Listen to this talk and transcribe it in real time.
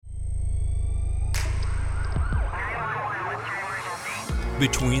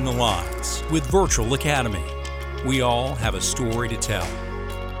Between the Lines with Virtual Academy. We all have a story to tell.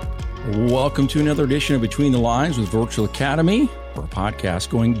 Welcome to another edition of Between the Lines with Virtual Academy, our podcast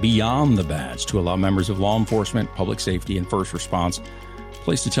going beyond the badge to allow members of law enforcement, public safety, and first response a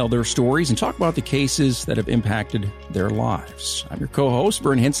place to tell their stories and talk about the cases that have impacted their lives. I'm your co-host,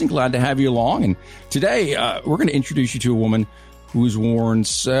 Vern Henson. Glad to have you along. And today, we're going to introduce you to a woman who's worn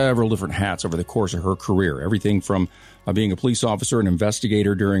several different hats over the course of her career. Everything from being a police officer and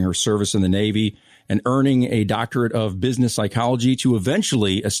investigator during her service in the Navy and earning a doctorate of business psychology to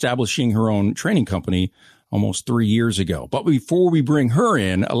eventually establishing her own training company almost 3 years ago. But before we bring her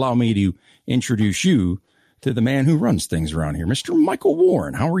in, allow me to introduce you to the man who runs things around here, Mr. Michael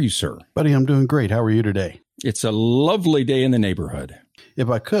Warren. How are you, sir? Buddy, I'm doing great. How are you today? It's a lovely day in the neighborhood. If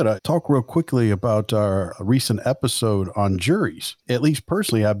I could, I'd talk real quickly about our recent episode on juries. At least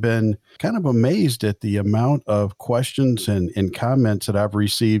personally, I've been kind of amazed at the amount of questions and comments that I've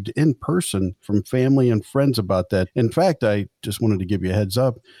received in person from family and friends about that. In fact, I just wanted to give you a heads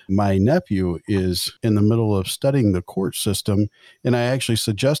up. My nephew is in the middle of studying the court system, and I actually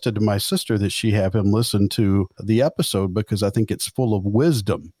suggested to my sister that she have him listen to the episode because I think it's full of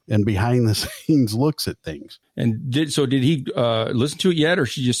wisdom and behind the scenes looks at things. And did he listen to it yet, or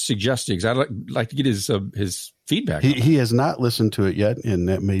she just suggested? Because I'd like to get his feedback. He has not listened to it yet, and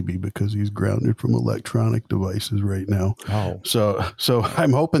that may be because he's grounded from electronic devices right now. Oh, so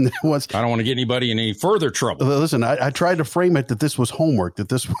I'm hoping that once I don't want to get anybody in any further trouble. Listen, I tried to frame it that this was homework, that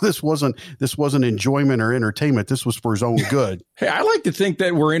this wasn't enjoyment or entertainment. This was for his own good. Hey, I like to think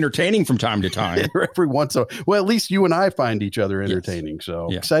that we're entertaining from time to time. Every once in a while. Well, at least you and I find each other entertaining. Yes. So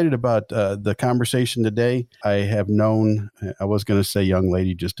yeah. Excited about the conversation today. I have known, I was going to say young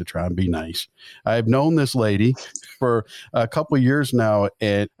lady just to try and be nice. I've known this lady for a couple of years now,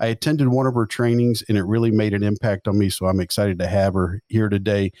 and I attended one of her trainings, and it really made an impact on me. So I'm excited to have her here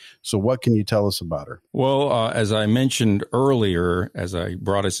today. So what can you tell us about her? Well, as I mentioned earlier, as I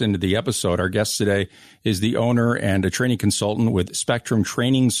brought us into the episode, our guest today is the owner and a training consultant with Spectrum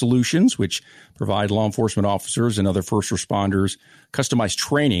Training Solutions, which provide law enforcement officers and other first responders customized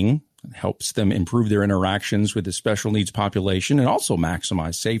training. Helps them improve their interactions with the special needs population and also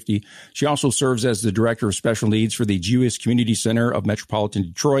maximize safety. She also serves as the director of special needs for the Jewish Community Center of Metropolitan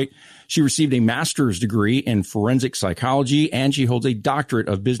Detroit. She received a master's degree in forensic psychology, and she holds a doctorate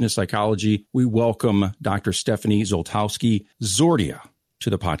of business psychology. We welcome Dr. Stephanie Zoltowski-Zordia to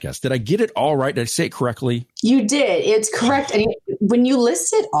the podcast. Did I get it all right? Did I say it correctly? You did. It's correct. And when you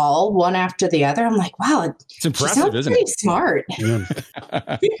list it all one after the other, I'm like, wow, it's impressive, isn't it? Pretty smart. Yeah.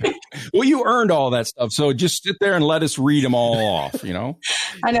 Well, you earned all that stuff. So just sit there and let us read them all off, you know?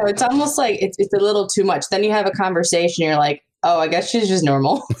 I know. It's almost like it's a little too much. Then you have a conversation. You're like, oh, I guess she's just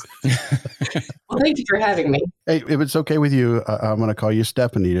normal. Well, thank you for having me. Hey, if it's okay with you, I'm going to call you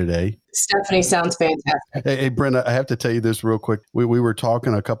Stephanie today. Stephanie sounds fantastic. Hey, Brenda, I have to tell you this real quick. We were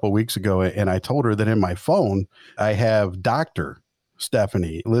talking a couple of weeks ago, and I told her that in my phone, I have Dr.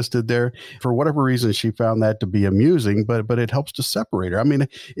 Stephanie listed there. For whatever reason, she found that to be amusing, but it helps to separate her. I mean,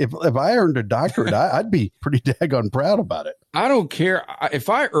 if I earned a doctorate, I'd be pretty daggone proud about it. I don't care. If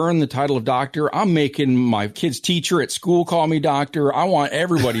I earn the title of doctor, I'm making my kid's teacher at school call me doctor. I want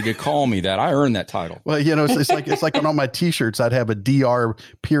everybody to call me that. I earned that title. Well, you know, it's like on all my T-shirts, I'd have a DR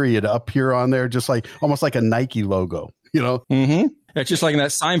period up here on there, just like almost like a Nike logo, you know? Mm-hmm. It's just like in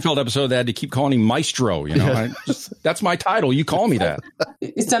that Seinfeld episode, they had to keep calling him Maestro. You know, that's my title. You call me that.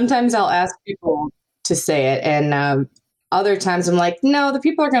 Sometimes I'll ask people to say it, and other times I'm like, no, the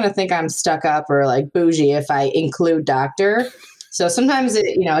people are going to think I'm stuck up or like bougie if I include doctor. So sometimes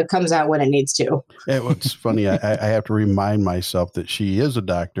it comes out when it needs to. It's funny. I have to remind myself that she is a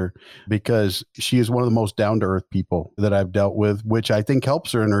doctor because she is one of the most down-to-earth people that I've dealt with, which I think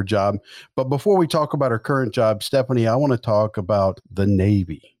helps her in her job. But before we talk about her current job, Stephanie, I want to talk about the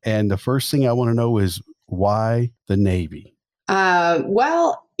Navy. And the first thing I want to know is why the Navy?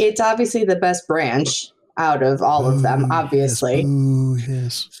 Well, it's obviously the best branch out of all of them, obviously.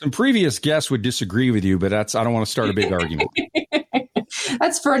 Yes. Some previous guests would disagree with you, but I don't want to start a big argument.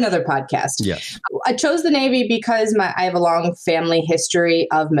 That's for another podcast. Yes. I chose the Navy because I have a long family history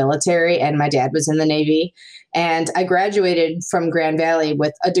of military, and my dad was in the Navy. And I graduated from Grand Valley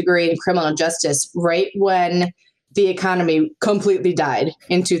with a degree in criminal justice right when the economy completely died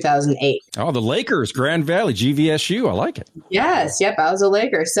in 2008. Oh, the Lakers, Grand Valley, GVSU. I like it. Yes. Yep. I was a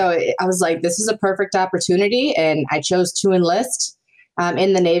Laker. So I was like, this is a perfect opportunity. And I chose to enlist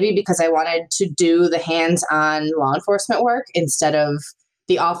in the Navy because I wanted to do the hands-on law enforcement work instead of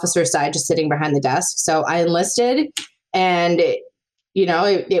the officer side, just sitting behind the desk. So I enlisted, and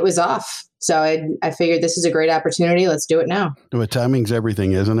it was off. So I figured this is a great opportunity. Let's do it now. Well, timing's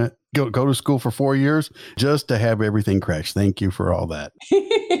everything, isn't it? Go to school for 4 years just to have everything crash. Thank you for all that.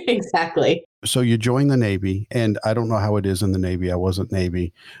 Exactly. So you join the Navy, and I don't know how it is in the Navy. I wasn't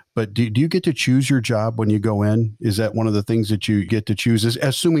Navy, but do you get to choose your job when you go in? Is that one of the things that you get to choose, is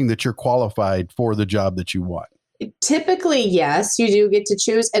assuming that you're qualified for the job that you want? Typically, yes, you do get to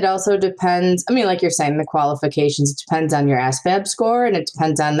choose. It also depends. I mean, like you're saying, the qualifications, it depends on your ASVAB score, and it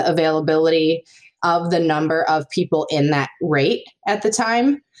depends on the availability of the number of people in that rate at the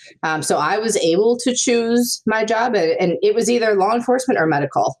time. So I was able to choose my job, and it was either law enforcement or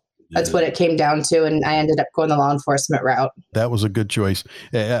medical. That's what it came down to. And I ended up going the law enforcement route. That was a good choice.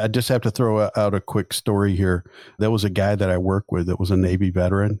 I just have to throw out a quick story here. There was a guy that I worked with that was a Navy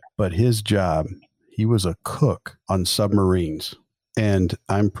veteran, but his job, he was a cook on submarines. And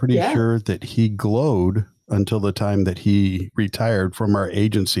I'm pretty sure that he glowed until the time that he retired from our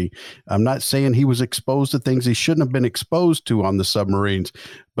agency. I'm not saying he was exposed to things he shouldn't have been exposed to on the submarines,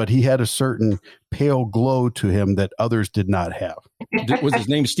 but he had a certain pale glow to him that others did not have. Was his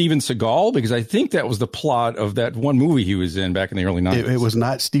name Steven Seagal? Because I think that was the plot of that one movie he was in back in the early 90s. It was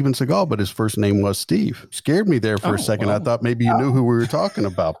not Steven Seagal, but his first name was Steve. Scared me there for a second. Well. I thought maybe you knew who we were talking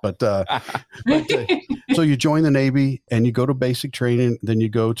about. So you join the Navy and you go to basic training. Then you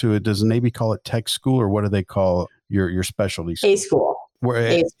go to does the Navy call it tech school, or what do they call your specialty school? A school.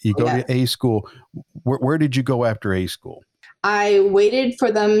 You go to A school. Where did you go after A school? I waited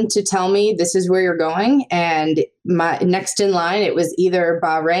for them to tell me this is where you're going. And my next in line, it was either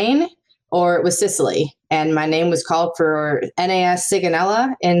Bahrain or it was Sicily. And my name was called for NAS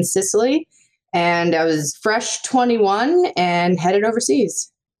Sigonella in Sicily. And I was fresh 21 and headed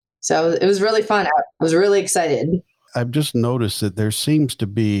overseas. So it was really fun. I was really excited. I've just noticed that there seems to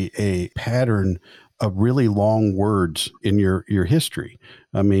be a pattern of really long words in your history.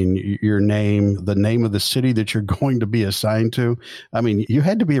 I mean, your name, the name of the city that you're going to be assigned to. I mean, you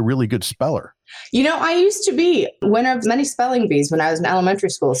had to be a really good speller. You know, I used to be winner of many spelling bees when I was in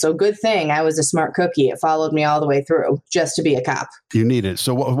elementary school. So good thing I was a smart cookie. It followed me all the way through just to be a cop. You need it.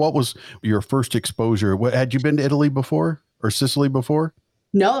 So what was your first exposure? Had you been to Italy before or Sicily before?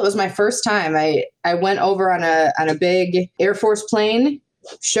 No, it was my first time. I went over on a big Air Force plane.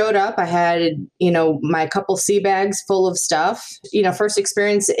 Showed up, I had, my couple sea bags full of stuff. First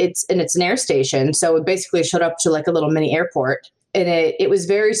experience, it's an air station. So it basically showed up to like a little mini airport. And it was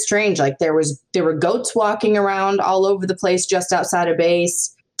very strange. Like there were goats walking around all over the place just outside of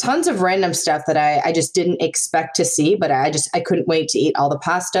base. Tons of random stuff that I just didn't expect to see, but I couldn't wait to eat all the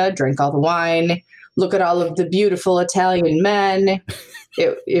pasta, drink all the wine, look at all of the beautiful Italian men.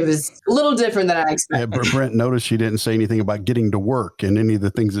 It was a little different than I expected. Yeah, Brent noticed she didn't say anything about getting to work and any of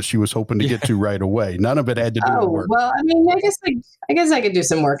the things that she was hoping to get to right away. None of it had to do with work. Well, I mean, I guess I could do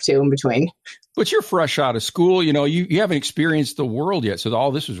some work too in between. But you're fresh out of school. You haven't experienced the world yet. So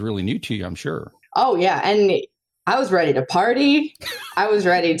all this was really new to you, I'm sure. Oh, yeah. And I was ready to party. I was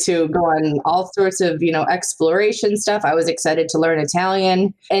ready to go on all sorts of, exploration stuff. I was excited to learn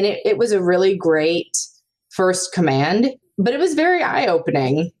Italian. And it was a really great first command. But it was very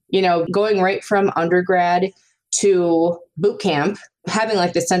eye-opening, going right from undergrad to boot camp, having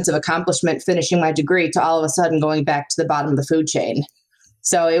like this sense of accomplishment, finishing my degree, to all of a sudden going back to the bottom of the food chain.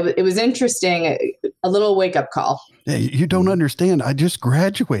 So it was interesting, a little wake-up call. Yeah, you don't understand. I just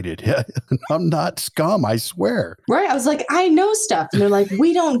graduated. I'm not scum, I swear. Right. I was like, I know stuff. And they're like,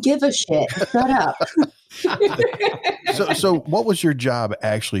 we don't give a shit. Shut up. So what was your job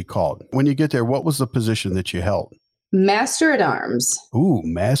actually called? When you get there, what was the position that you held? Master at Arms. Ooh,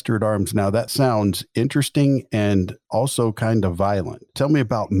 Master at Arms. Now that sounds interesting and also kind of violent. Tell me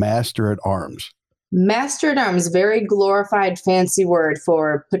about Master at Arms. Master at Arms, very glorified, fancy word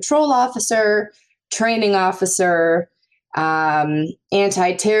for patrol officer, training officer,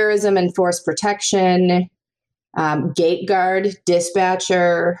 anti-terrorism and force protection, gate guard,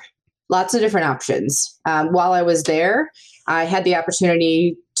 dispatcher, lots of different options. While I was there, I had the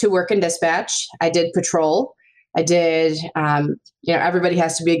opportunity to work in dispatch. I did patrol. I did, everybody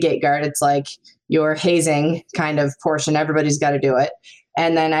has to be a gate guard. It's like your hazing kind of portion. Everybody's got to do it.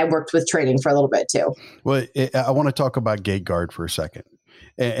 And then I worked with training for a little bit too. Well, I want to talk about gate guard for a second.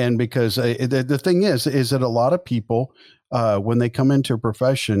 And because the thing is that a lot of people, when they come into a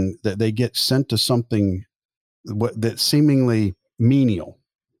profession, that they get sent to something that's seemingly menial,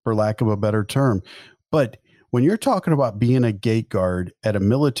 for lack of a better term. But when you're talking about being a gate guard at a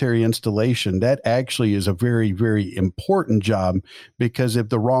military installation, that actually is a very, very important job, because if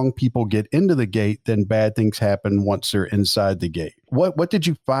the wrong people get into the gate, then bad things happen once they're inside the gate. What did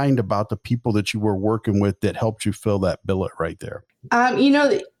you find about the people that you were working with that helped you fill that billet right there?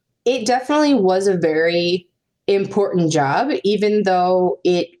 it definitely was a very important job, even though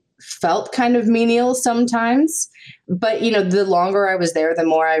it felt kind of menial sometimes. But, the longer I was there, the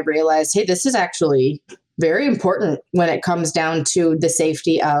more I realized, hey, this is actually very important when it comes down to the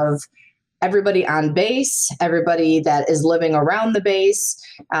safety of everybody on base, everybody that is living around the base.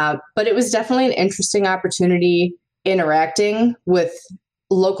 But it was definitely an interesting opportunity interacting with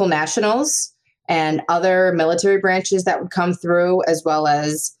local nationals and other military branches that would come through, as well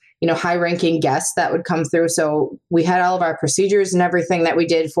as, high-ranking guests that would come through. So we had all of our procedures and everything that we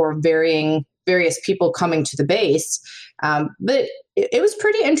did for various people coming to the base. But it was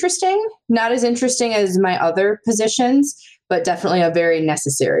pretty interesting, not as interesting as my other positions, but definitely a very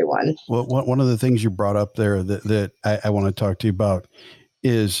necessary one. Well, one of the things you brought up there that I want to talk to you about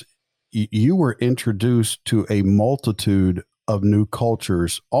is you were introduced to a multitude of new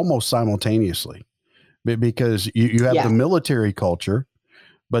cultures almost simultaneously, because you have the military culture,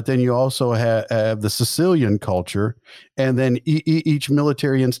 but then you also have the Sicilian culture, and then each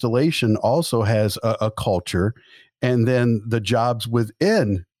military installation also has a culture, and then the jobs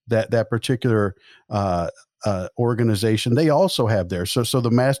within that particular organization, they also have theirs. So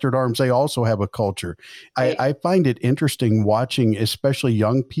the Master at Arms, they also have a culture. Right. I find it interesting watching, especially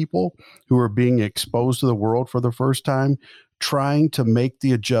young people who are being exposed to the world for the first time, trying to make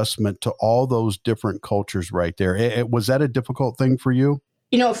the adjustment to all those different cultures right there. Was that a difficult thing for you?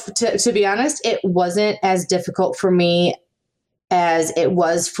 To be honest, it wasn't as difficult for me as it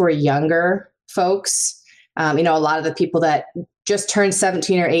was for younger folks. A lot of the people that just turned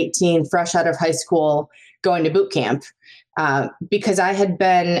 17 or 18, fresh out of high school, going to boot camp, because I had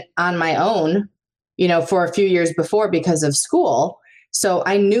been on my own, for a few years before because of school. So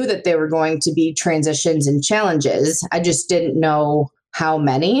I knew that there were going to be transitions and challenges. I just didn't know how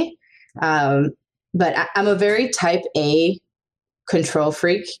many. But I'm a very type A control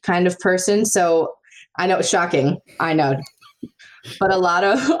freak kind of person. So I know it's shocking. I know. But a lot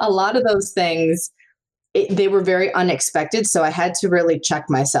of those things, they were very unexpected. So I had to really check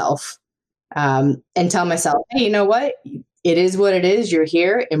myself and tell myself, hey, you know what? It is what it is. You're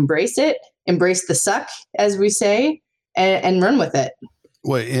here. Embrace it. Embrace the suck, as we say, and run with it.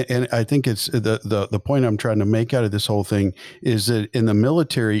 Well, and I think it's the point I'm trying to make out of this whole thing is that in the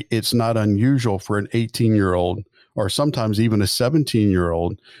military, it's not unusual for an 18-year-old or sometimes even a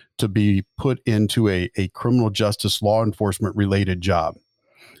 17-year-old to be put into a criminal justice law enforcement related job.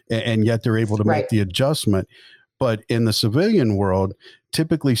 And yet they're able to make the adjustment. But in the civilian world,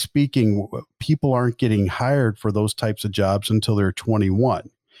 typically speaking, people aren't getting hired for those types of jobs until they're 21.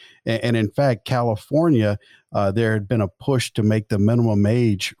 And in fact, California, there had been a push to make the minimum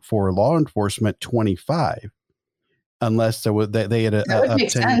age for law enforcement 25, unless they had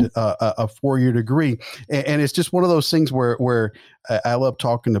obtained a 4-year degree. And it's just one of those things where I love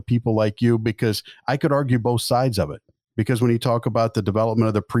talking to people like you, because I could argue both sides of it. Because when you talk about the development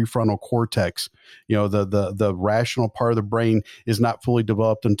of the prefrontal cortex, the rational part of the brain is not fully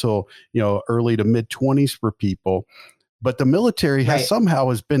developed until, early to mid 20s for people. But the military has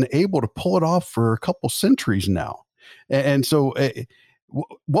somehow been able to pull it off for a couple centuries now. And so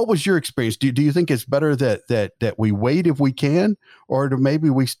what was your experience? Do you think it's better that we wait if we can, or maybe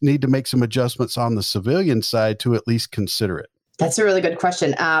we need to make some adjustments on the civilian side to at least consider it? That's a really good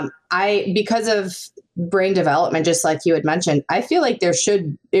question. Because of brain development, just like you had mentioned, I feel like there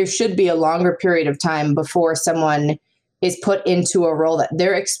should be a longer period of time before someone is put into a role that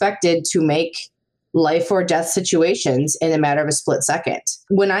they're expected to make life or death situations in a matter of a split second.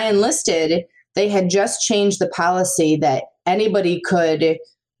 When I enlisted, they had just changed the policy that anybody could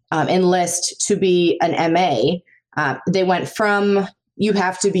enlist to be an MA. They went from you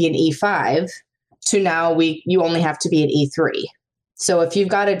have to be an E5 to now you only have to be an E3. So if you've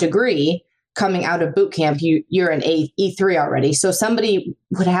got a degree coming out of boot camp, you're an E3 already. So somebody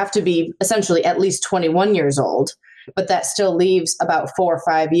would have to be essentially at least 21 years old, but that still leaves about 4 or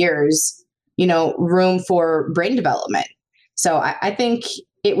 5 years, room for brain development. So I think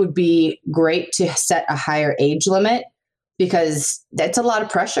it would be great to set a higher age limit, because that's a lot of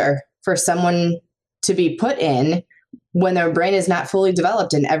pressure for someone to be put in when their brain is not fully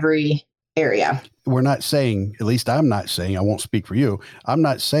developed in every area. We're not saying, at least I'm not saying, I won't speak for you, I'm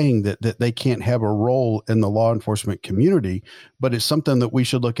not saying that they can't have a role in the law enforcement community, but it's something that we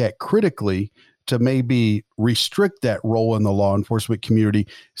should look at critically to maybe restrict that role in the law enforcement community,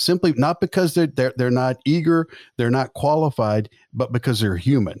 simply not because they're not eager, they're not qualified, but because they're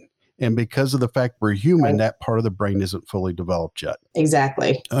human. And because of the fact we're human, that part of the brain isn't fully developed yet.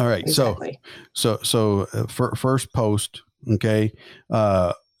 Exactly. All right. Exactly. So first post, okay.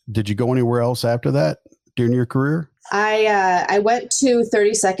 Did you go anywhere else after that during your career? I went to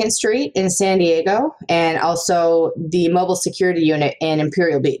 32nd Street in San Diego and also the mobile security unit in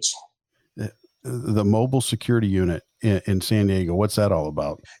Imperial Beach. The mobile security unit in San Diego, what's that all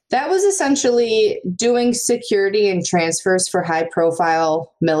about? That was essentially doing security and transfers for high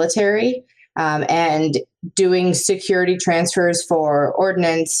profile military, and doing security transfers for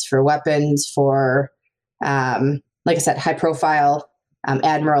ordnance, for weapons, for, like I said, high profile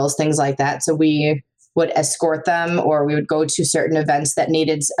admirals, things like that. So we would escort them, or we would go to certain events that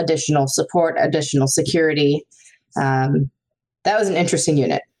needed additional support, additional security. That was an interesting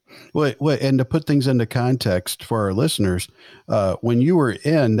unit. Wait, and to put things into context for our listeners, when you were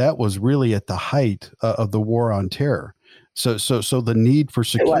in, that was really at the height of the war on terror. So the need for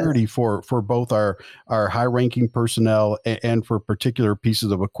security for both our high-ranking personnel and for particular pieces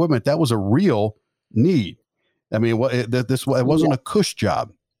of equipment, that was a real need. I mean, it wasn't a cush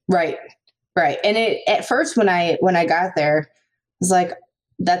job. Right. And at first when I got there, I was like,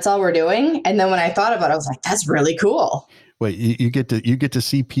 that's all we're doing. And then when I thought about it, I was like, that's really cool. Wait, you get to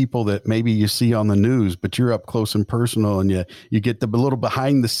see people that maybe you see on the news, but you're up close and personal, and you get the little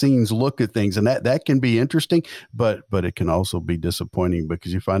behind the scenes look at things, and that can be interesting, but it can also be disappointing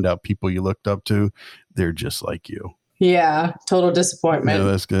because you find out people you looked up to, they're just like you. Yeah, total disappointment.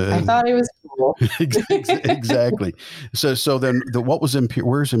 Yeah, that's good. I thought it was cool. Exactly. So then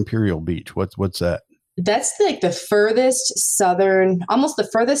where's Imperial Beach? What's that? That's like the furthest southern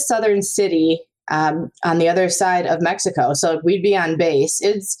city on the other side of Mexico. So we'd be on base.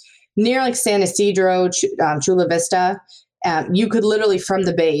 It's near like San Isidro, Chula Vista. You could literally from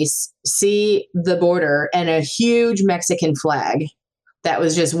the base see the border and a huge Mexican flag that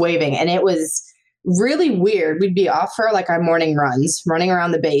was just waving. And it was really weird. We'd be off for like our morning runs, running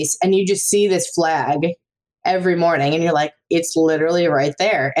around the base, and you just see this flag every morning, and you're like, it's literally right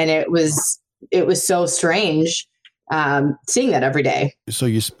there. And it was so strange seeing that every day. So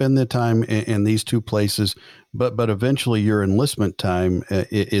you spend the time in these two places, but eventually your enlistment time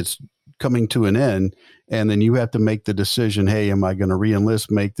it's coming to an end, and then you have to make the decision: hey, am I going to re-enlist,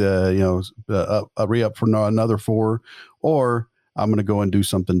 make the a re-up for another 4, or I'm going to go and do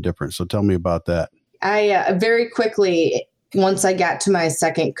something different? So tell me about that. I very quickly, once I got to my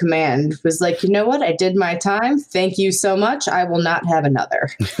second command, was like, you know what? I did my time. Thank you so much. I will not have another.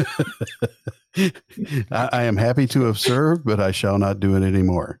 I am happy to have served, but I shall not do it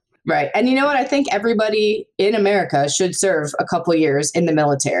anymore. Right. And you know what? I think everybody in America should serve a couple years in the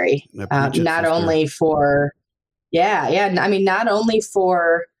military. Not only for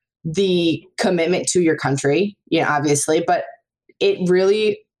the commitment to your country, obviously, but it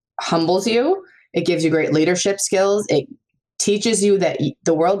really humbles you. It gives you great leadership skills. It teaches you that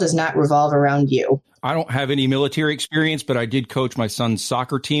the world does not revolve around you. I don't have any military experience, but I did coach my son's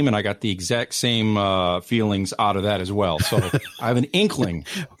soccer team, and I got the exact same feelings out of that as well. So I have an inkling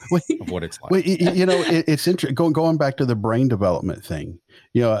of what it's like. It's interesting. Going back to the brain development thing.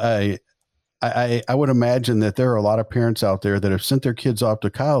 I would imagine that there are a lot of parents out there that have sent their kids off to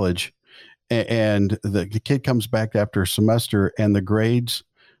college, and the kid comes back after a semester, and the grades,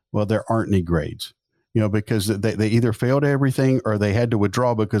 well, there aren't any grades. Because they either failed everything or they had to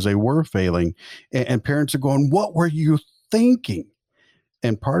withdraw because they were failing. And parents are going, what were you thinking?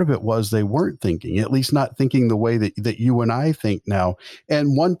 And part of it was they weren't thinking, at least not thinking the way that you and I think now.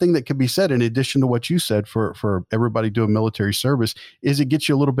 And one thing that could be said, in addition to what you said for everybody doing military service, is it gets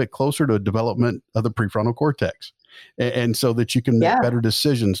you a little bit closer to a development of the prefrontal cortex. And so that you can make better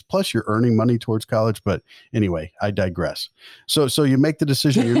decisions. Plus, you're earning money towards college. But anyway, I digress. So you make the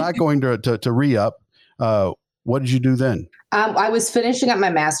decision. You're not going to re-up. What did you do then? I was finishing up my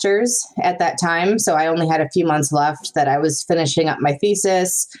master's at that time. So I only had a few months left that I was finishing up my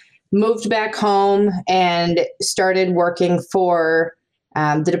thesis, moved back home, and started working for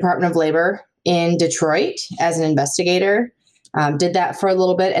the Department of Labor in Detroit as an investigator. Did that for a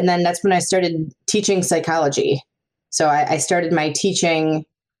little bit. And then that's when I started teaching psychology. So I started my teaching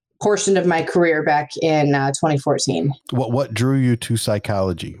portion of my career back in 2014. What drew you to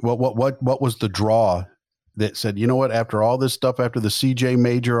psychology? What was the draw that said, you know what, after all this stuff, after the CJ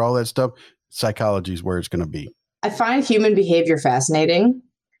major, all that stuff, psychology is where it's going to be? I find human behavior fascinating,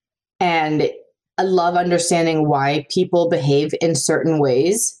 and I love understanding why people behave in certain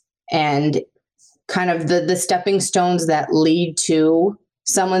ways and kind of the stepping stones that lead to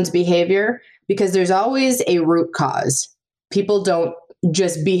someone's behavior, because there's always a root cause. People don't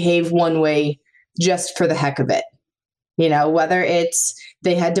just behave one way just for the heck of it. Whether it's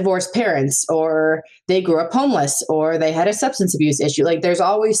they had divorced parents, or they grew up homeless, or they had a substance abuse issue. Like, there's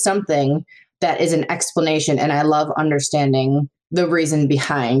always something that is an explanation. And I love understanding the reason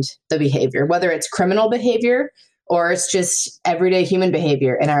behind the behavior, whether it's criminal behavior or it's just everyday human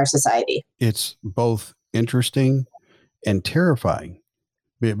behavior in our society. It's both interesting and terrifying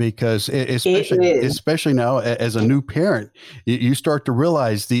because especially now as a new parent, you start to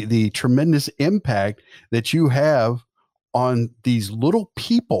realize the tremendous impact that you have on these little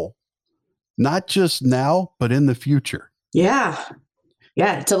people, not just now, but in the future. Yeah.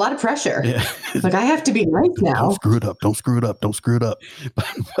 Yeah. It's a lot of pressure. Yeah. Like, I have to be nice now. Don't screw it up. Don't screw it up. Don't screw it up.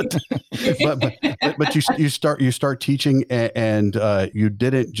 But you start teaching, and you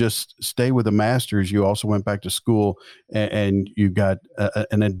didn't just stay with a master's. You also went back to school and you got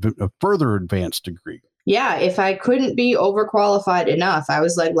a further advanced degree. Yeah. If I couldn't be overqualified enough, I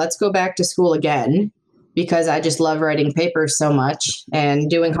was like, let's go back to school again, because I just love writing papers so much and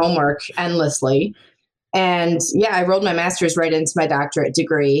doing homework endlessly. And yeah, I rolled my master's right into my doctorate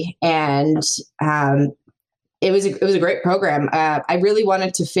degree, and it was a great program. I really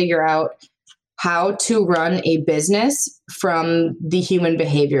wanted to figure out how to run a business from the human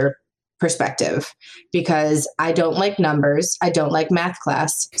behavior perspective, because I don't like numbers. I don't like math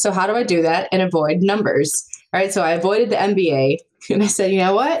class. So how do I do that and avoid numbers? All right. So I avoided the MBA, and I said, you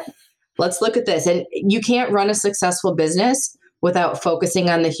know what? Let's look at this. And you can't run a successful business without focusing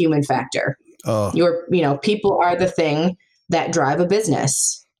on the human factor. People are the thing that drive a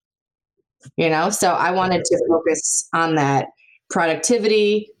business, so I wanted to focus on that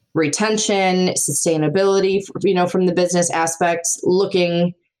productivity, retention, sustainability, from the business aspects,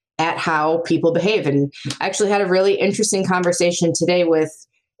 looking at how people behave. And I actually had a really interesting conversation today with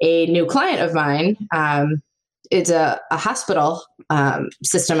a new client of mine. It's a hospital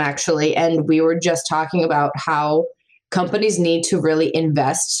system, actually. And we were just talking about how companies need to really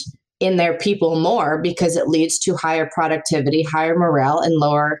invest in their people more, because it leads to higher productivity, higher morale, and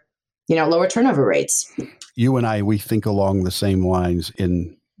lower turnover rates. You and we think along the same lines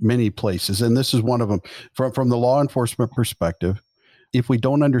in many places. And this is one of them. From the law enforcement perspective, if we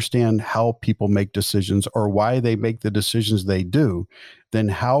don't understand how people make decisions or why they make the decisions they do, then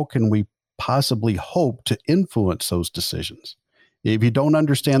how can we possibly hope to influence those decisions? If you don't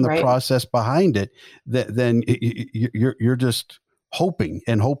understand the process behind it, then you're just hoping,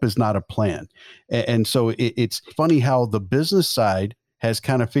 and hope is not a plan. And so it's funny how the business side has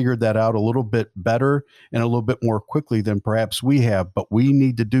kind of figured that out a little bit better and a little bit more quickly than perhaps we have. But we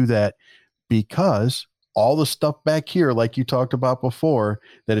need to do that, because all the stuff back here, like you talked about before,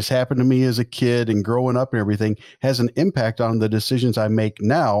 that has happened to me as a kid and growing up and everything, has an impact on the decisions I make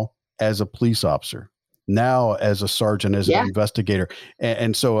now as a police officer, now as a sergeant, as an investigator.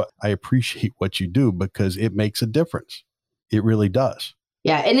 And so I appreciate what you do, because it makes a difference. It really does.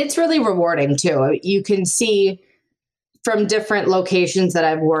 Yeah. And it's really rewarding too. You can see from different locations that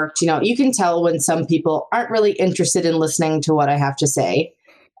I've worked, you can tell when some people aren't really interested in listening to what I have to say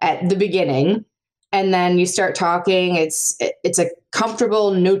at the beginning. And then you start talking, it's a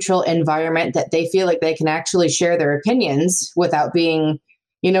comfortable, neutral environment that they feel like they can actually share their opinions without being,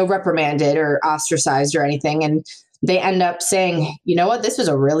 reprimanded or ostracized or anything. And they end up saying, you know what, this was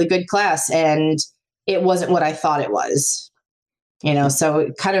a really good class, and it wasn't what I thought it was.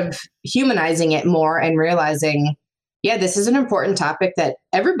 So kind of humanizing it more and realizing, this is an important topic that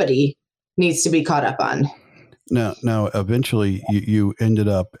everybody needs to be caught up on. Now, eventually you ended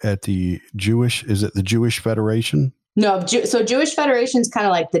up at the Jewish Federation? No, so Jewish Federation is kind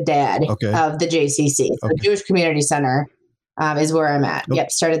of like the dad of the JCC. So Jewish Community Center is where I'm at.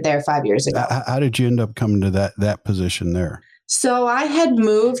 Yep, started there 5 years ago. How did you end up coming to that position there? So I had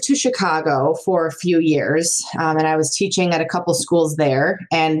moved to Chicago for a few years, and I was teaching at a couple schools there.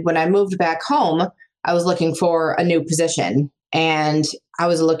 And when I moved back home, I was looking for a new position, and I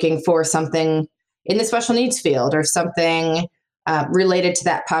was looking for something in the special needs field or something related to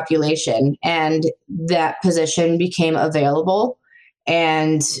that population. And that position became available.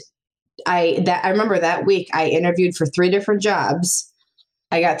 And I remember that week I interviewed for 3 different jobs.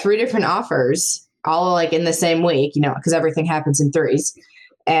 I got 3 different offers, all like in the same week, because everything happens in threes,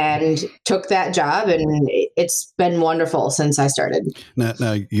 and took that job. And it's been wonderful since I started.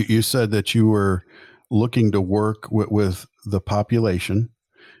 Now you said that you were looking to work with the population.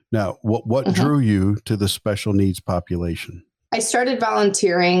 Now, what drew you to the special needs population? I started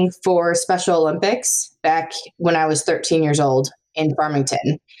volunteering for Special Olympics back when I was 13 years old in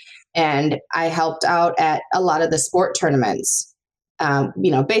Farmington. And I helped out at a lot of the sport tournaments.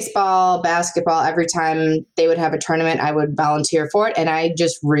 Baseball, basketball, every time they would have a tournament, I would volunteer for it. And I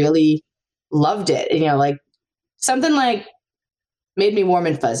just really loved it. Something like made me warm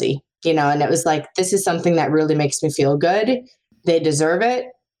and fuzzy, and it was like, this is something that really makes me feel good. They deserve it.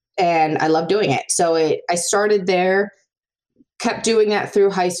 And I love doing it. So I started there kept doing that through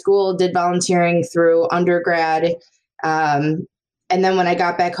high school, did volunteering through undergrad. And then when I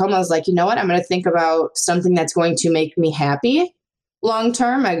got back home, I was like, you know what? I'm going to think about something that's going to make me happy long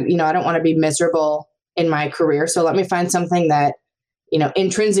term. I don't want to be miserable in my career. So let me find something that,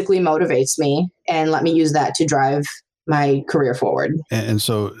 intrinsically motivates me and let me use that to drive my career forward. And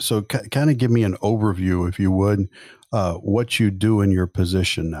so kind of give me an overview, if you would, what you do in your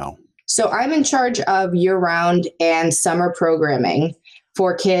position now. So I'm in charge of year-round and summer programming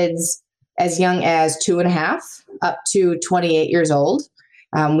for kids as young as 2.5 up to 28 years old.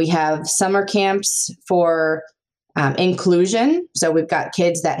 We have summer camps for inclusion. So we've got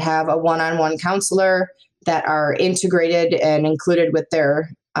kids that have a one-on-one counselor that are integrated and included with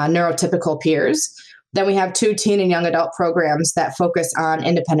their neurotypical peers. Then we have 2 teen and young adult programs that focus on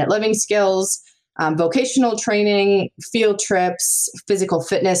independent living skills, vocational training, field trips, physical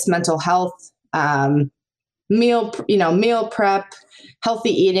fitness, mental health, meal prep, healthy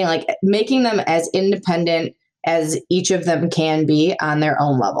eating, like making them as independent as each of them can be on their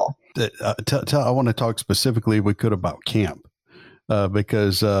own level. I want to talk specifically, if we could, about camp.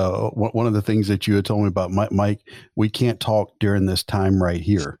 Because one of the things that you had told me about, Mike, we can't talk during this time right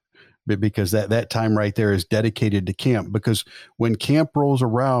here, because that time right there is dedicated to camp. Because when camp rolls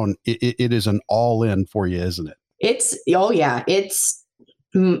around, it is an all in for you, isn't it? It's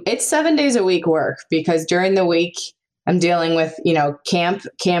 7 days a week work, because during the week I'm dealing with,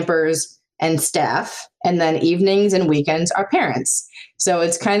 campers and staff, and then evenings and weekends are parents. So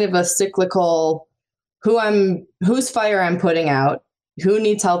it's kind of a cyclical, whose fire I'm putting out, who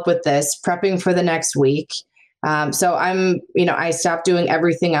needs help with this, prepping for the next week. So I stop doing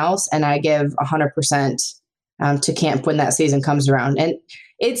everything else and I give 100% to camp when that season comes around. And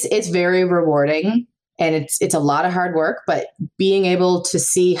it's very rewarding, and it's a lot of hard work, but being able to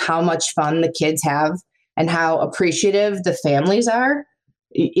see how much fun the kids have and how appreciative the families are,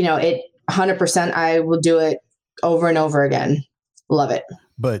 100%, I will do it over and over again. Love it.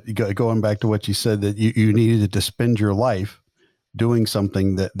 But going back to what you said, that you needed to spend your life doing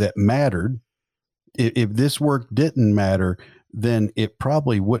something that mattered. If this work didn't matter, then it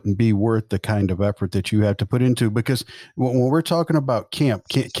probably wouldn't be worth the kind of effort that you have to put into. Because when we're talking about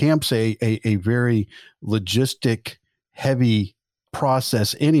camp's a very logistic heavy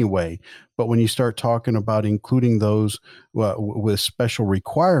process anyway. But when you start talking about including those with special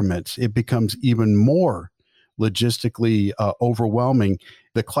requirements, it becomes even more logistically overwhelming.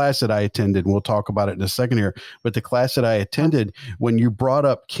 The class that I attended, we'll talk about it in a second here, but the class that I attended, when you brought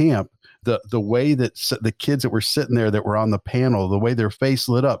up camp, the way that the kids that were sitting there that were on the panel, the way their face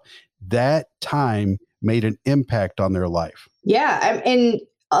lit up, that time made an impact on their life. Yeah. And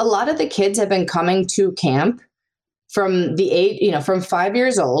a lot of the kids have been coming to camp from the age, from 5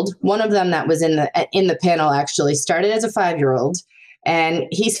 years old. One of them that was in the panel actually started as a 5-year-old, and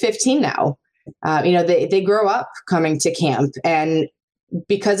he's 15 now. They grow up coming to camp, and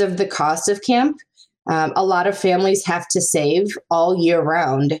because of the cost of camp, a lot of families have to save all year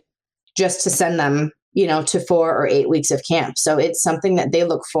round just to send them, to 4 or 8 weeks of camp. So it's something that they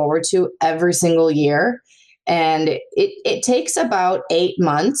look forward to every single year. And it takes about 8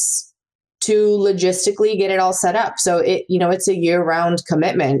 months to logistically get it all set up. So it's a year round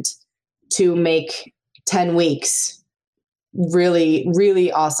commitment to make 10 weeks really,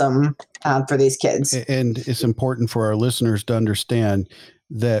 really awesome for these kids. And it's important for our listeners to understand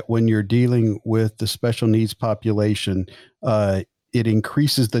that when you're dealing with the special needs population, it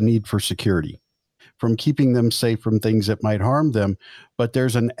increases the need for security, from keeping them safe from things that might harm them. But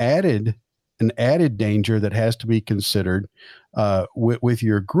there's an added danger that has to be considered with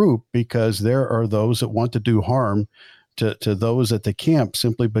your group, because there are those that want to do harm to those at the camp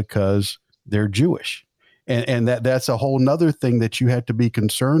simply because they're Jewish. And that's a whole nother thing that you have to be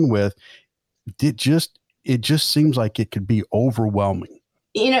concerned with. It just seems like it could be overwhelming.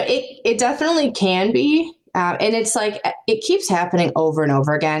 It definitely can be. And it's like, it keeps happening over and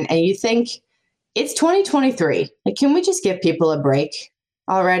over again. And you think it's 2023. Like, can we just give people a break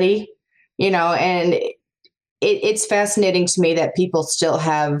already? And it's fascinating to me that people still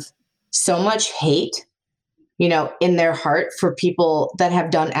have so much hate, in their heart for people that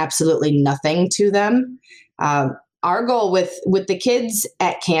have done absolutely nothing to them. Our goal with the kids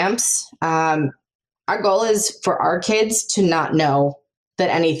at camps, our goal is for our kids to not know that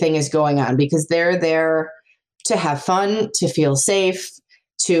anything is going on, because they're there to have fun, to feel safe,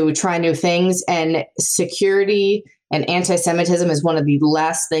 to try new things. And security and anti-Semitism is one of the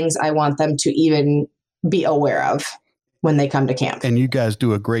last things I want them to even be aware of when they come to camp. And you guys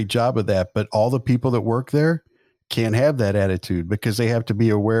do a great job of that. But all the people that work there can't have that attitude, because they have to be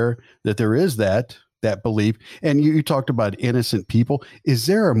aware that there is that. that belief. And you talked about innocent people. Is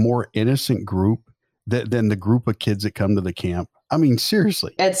there a more innocent group than the group of kids that come to the camp? I mean,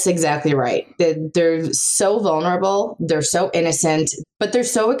 seriously. That's exactly right. They're so vulnerable. They're so innocent, but they're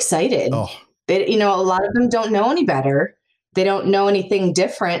so excited. Oh, a lot of them don't know any better. They don't know anything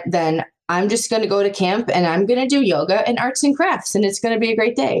different than I'm just going to go to camp and I'm going to do yoga and arts and crafts and it's going to be a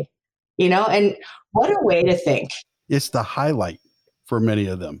great day, and what a way to think. It's the highlight for many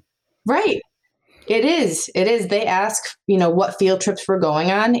of them. Right. It is. They ask, what field trips we're going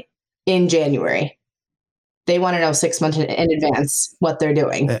on in January. They want to know 6 months in advance what they're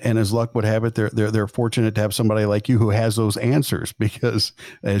doing. And as luck would have it, they're fortunate to have somebody like you who has those answers, because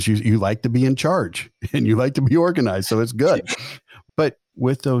as you like to be in charge and you like to be organized. So it's good. But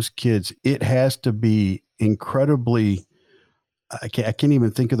with those kids, it has to be incredibly, I can't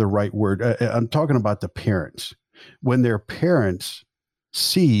even think of the right word. I'm talking about the parents. When their parents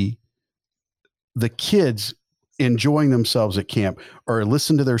see the kids enjoying themselves at camp or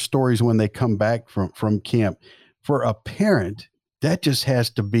listen to their stories when they come back from camp, for a parent, that just has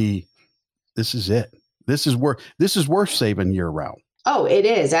to be, this is it. This is worth saving year round. Oh, it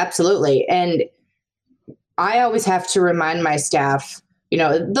is. Absolutely. And I always have to remind my staff,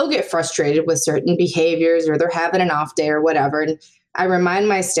 they'll get frustrated with certain behaviors or they're having an off day or whatever. And I remind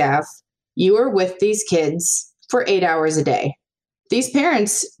my staff, you are with these kids for 8 hours a day. These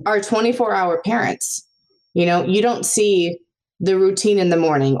parents are 24-hour parents. You don't see the routine in the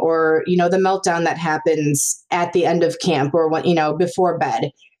morning or, the meltdown that happens at the end of camp or when, before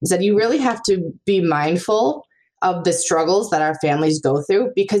bed. Is that you really have to be mindful of the struggles that our families go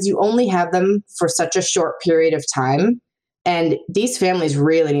through, because you only have them for such a short period of time. And these families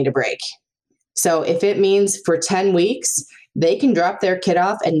really need a break. So if it means for 10 weeks, they can drop their kid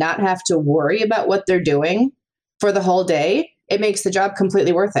off and not have to worry about what they're doing for the whole day, it makes the job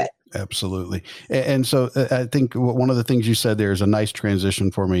completely worth it. Absolutely. And so I think one of the things you said there is a nice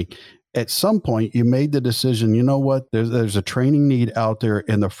transition for me. At some point, you made the decision, you know what, there's a training need out there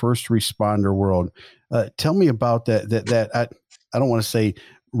in the first responder world. Tell me about that. I don't want to say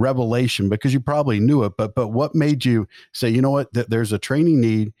revelation, because you probably knew it, but what made you say, you know what, there's a training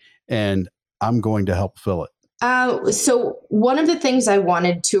need and I'm going to help fill it? So one of the things I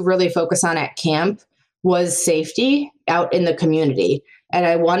wanted to really focus on at camp was safety out in the community. And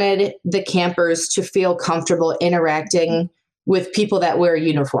I wanted the campers to feel comfortable interacting with people that wear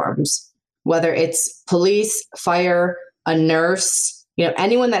uniforms, whether it's police, fire, a nurse,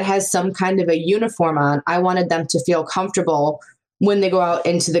 anyone that has some kind of a uniform on. I wanted them to feel comfortable when they go out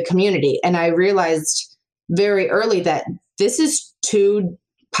into the community. And I realized very early that this is two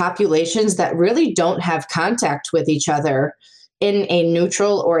populations that really don't have contact with each other in a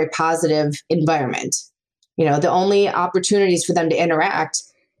neutral or a positive environment. The only opportunities for them to interact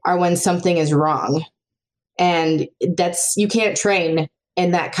are when something is wrong. And you can't train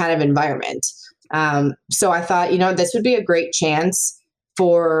in that kind of environment. So I thought, this would be a great chance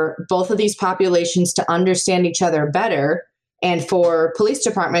for both of these populations to understand each other better and for police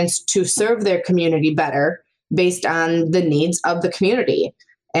departments to serve their community better based on the needs of the community.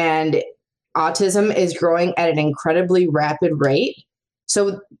 And autism is growing at an incredibly rapid rate.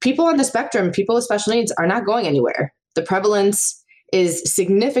 So people on the spectrum, people with special needs, are not going anywhere. The prevalence is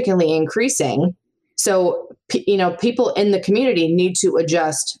significantly increasing. So, people in the community need to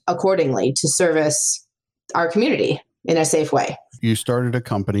adjust accordingly to service our community in a safe way. You started a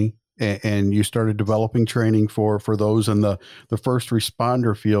company and you started developing training for those in the first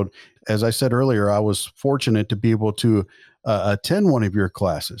responder field. As I said earlier, I was fortunate to be able to attend one of your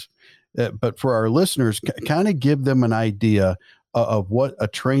classes. But for our listeners, kind of give them an idea of what a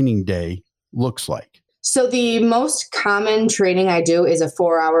training day looks like. So the most common training I do is a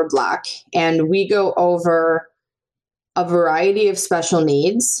 4-hour block, and we go over a variety of special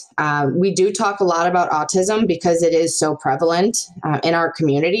needs. We do talk a lot about autism because it is so prevalent in our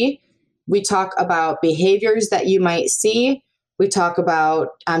community. We talk about behaviors that you might see. We talk about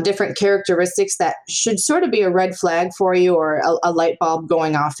different characteristics that should sort of be a red flag for you or a light bulb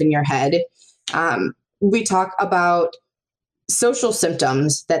going off in your head. We talk about social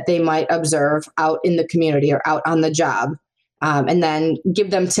symptoms that they might observe out in the community or out on the job, and then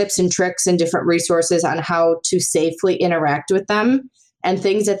give them tips and tricks and different resources on how to safely interact with them and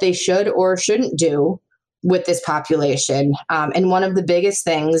things that they should or shouldn't do with this population. And one of the biggest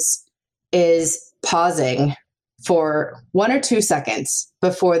things is pausing for 1 or 2 seconds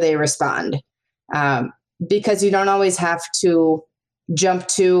before they respond, because you don't always have to jump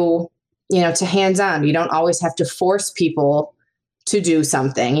to hands-on. You don't always have to force people to do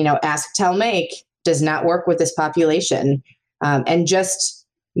something. Ask, tell, make does not work with this population. And just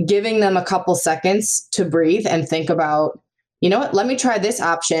giving them a couple seconds to breathe and think about, you know what, let me try this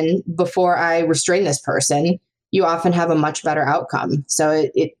option before I restrain this person, you often have a much better outcome. So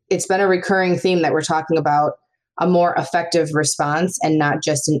it's been a recurring theme that we're talking about a more effective response and not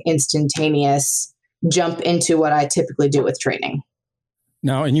just an instantaneous jump into what I typically do with training.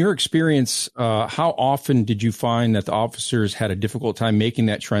 Now, in your experience, how often did you find that the officers had a difficult time making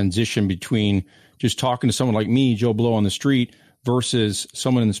that transition between just talking to someone like me, Joe Blow, on the street, versus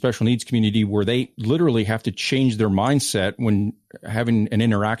someone in the special needs community where they literally have to change their mindset when having an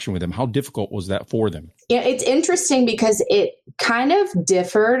interaction with them? How difficult was that for them? Yeah, it's interesting because it kind of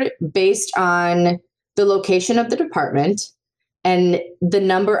differed based on the location of the department and the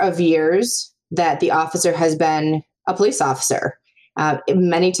number of years that the officer has been a police officer.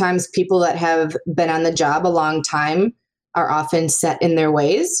 Many times people that have been on the job a long time are often set in their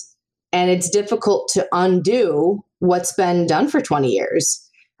ways, and it's difficult to undo what's been done for 20 years.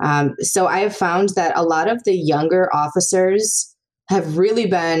 So I have found that a lot of the younger officers have really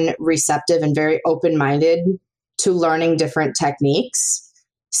been receptive and very open-minded to learning different techniques.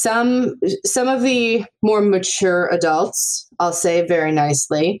 Some of the more mature adults, I'll say very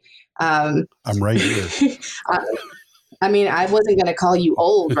nicely. I'm right here. I mean, I wasn't going to call you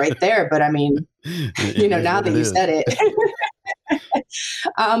old right there, but I mean, now that you said it.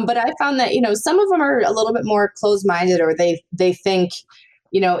 But I found that, some of them are a little bit more closed-minded, or they think,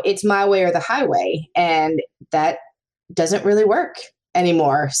 it's my way or the highway, and that doesn't really work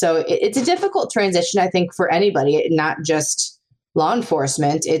anymore. So it's a difficult transition, I think, for anybody, not just law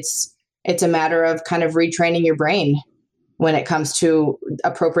enforcement. It's a matter of kind of retraining your brain when it comes to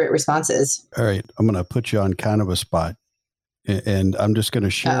appropriate responses. All right. I'm going to put you on kind of a spot, and I'm just going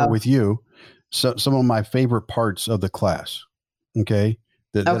to share with you some of my favorite parts of the class. Okay.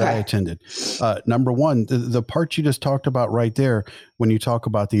 That I attended. Number one, the part you just talked about right there, when you talk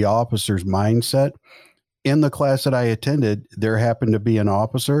about the officer's mindset, in the class that I attended, there happened to be an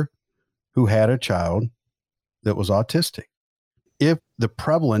officer who had a child that was autistic. If the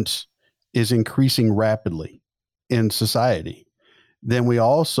prevalence is increasing rapidly in society, then we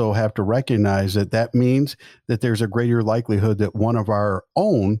also have to recognize that means that there's a greater likelihood that one of our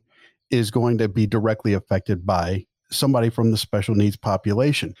own is going to be directly affected by somebody from the special needs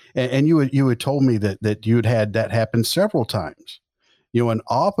population. And you had told me that you had that happen several times. An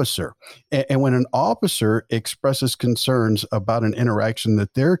officer, and when an officer expresses concerns about an interaction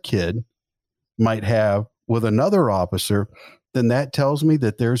that their kid might have with another officer, then that tells me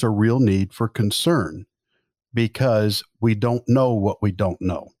that there's a real need for concern, because we don't know what we don't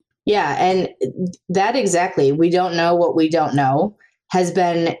know. Yeah. And that exactly, we don't know what we don't know, has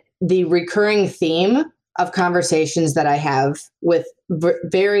been the recurring theme of conversations that I have with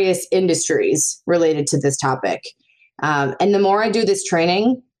various industries related to this topic. And the more I do this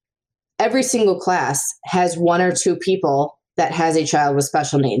training, every single class has one or two people that has a child with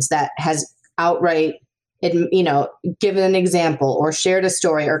special needs that has outright, given an example or shared a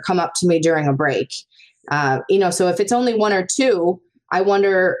story or come up to me during a break. So if it's only one or two, I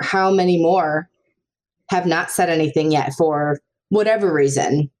wonder how many more have not said anything yet for whatever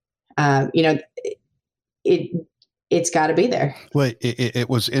reason. It's got to be there. Well, it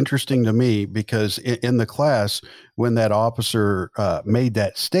was interesting to me because in the class, when that officer made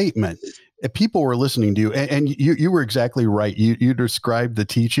that statement, people were listening to you, and you were exactly right. You described the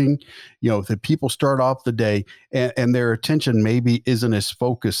teaching, that people start off the day and their attention maybe isn't as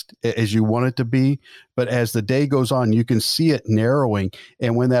focused as you want it to be. But as the day goes on, you can see it narrowing.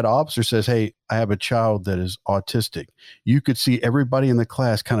 And when that officer says, "Hey, I have a child that is autistic," you could see everybody in the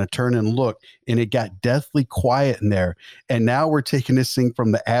class kind of turn and look, and it got deathly quiet in there. And now we're taking this thing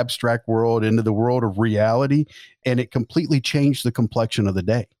from the abstract world into the world of reality, and it completely changed the complexion of the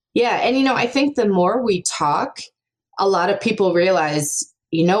day. Yeah. And, I think the more we talk, a lot of people realize,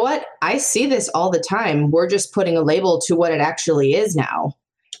 you know what? I see this all the time. We're just putting a label to what it actually is now.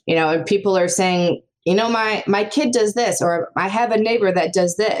 And people are saying, my kid does this, or I have a neighbor that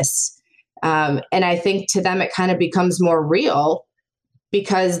does this. And I think to them, it kind of becomes more real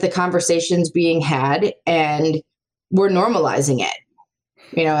because the conversation's being had and we're normalizing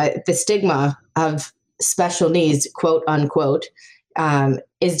it. The stigma of special needs, quote unquote,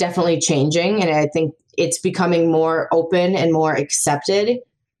 is definitely changing. And I think it's becoming more open and more accepted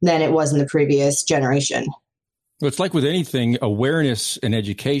than it was in the previous generation. Well, it's like with anything, awareness and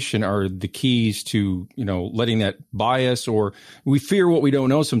education are the keys to, letting that bias, or we fear what we don't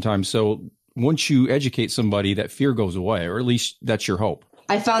know sometimes. So once you educate somebody, that fear goes away, or at least that's your hope.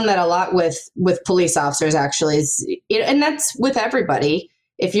 I found that a lot with police officers, actually, and that's with everybody.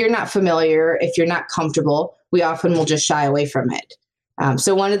 If you're not familiar, if you're not comfortable, we often will just shy away from it.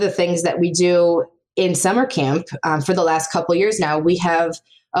 So one of the things that we do in summer camp for the last couple of years now, we have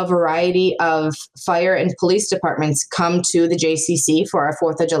a variety of fire and police departments come to the JCC for our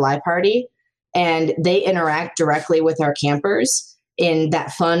 4th of July party, and they interact directly with our campers in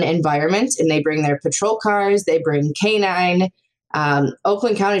that fun environment. And they bring their patrol cars, they bring canine.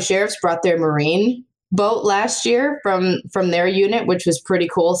 Oakland County Sheriffs brought their Marine boat last year from their unit, which was pretty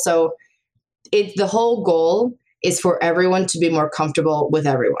cool. So the whole goal is for everyone to be more comfortable with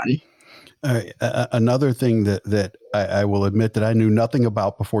everyone. Another thing that I will admit that I knew nothing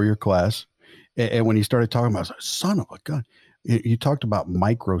about before your class, and when you started talking about, I was like, son of a gun, you talked about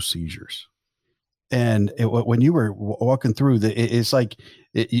micro seizures, and when you were walking through, it's like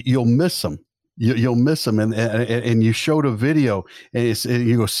you'll miss them. You'll miss them, and you showed a video, and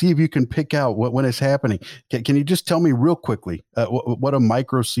you go see if you can pick out when it's happening. Can you just tell me real quickly what a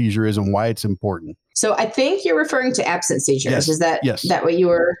micro seizure is and why it's important? So I think you're referring to absent seizures. Yes. Is that what you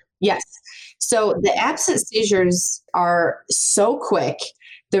were? Yes. So the absent seizures are so quick.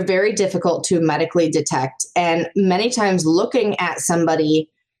 They're very difficult to medically detect. And many times looking at somebody,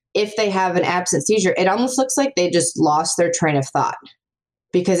 if they have an absent seizure, it almost looks like they just lost their train of thought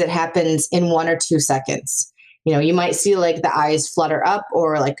because it happens in 1 or 2 seconds. You might see like the eyes flutter up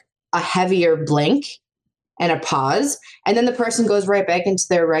or like a heavier blink and a pause. And then the person goes right back into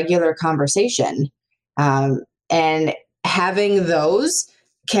their regular conversation. And having those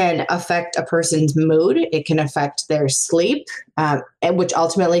can affect a person's mood. It can affect their sleep, and which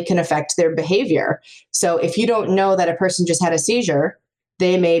ultimately can affect their behavior. So if you don't know that a person just had a seizure,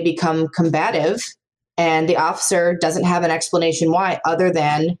 they may become combative, and the officer doesn't have an explanation why other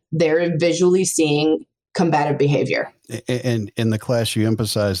than they're visually seeing combative behavior. And in the class, you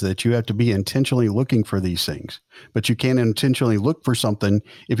emphasize that you have to be intentionally looking for these things, but you can't intentionally look for something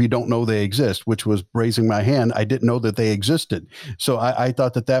if you don't know they exist, which was raising my hand. I didn't know that they existed. So I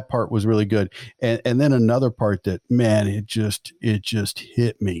thought that part was really good. And then another part that, man, it just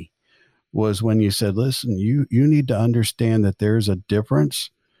hit me was when you said, listen, you need to understand that there's a difference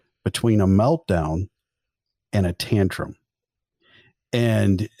between a meltdown and a tantrum.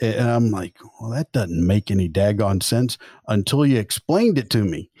 And I'm like, well, that doesn't make any daggone sense until you explained it to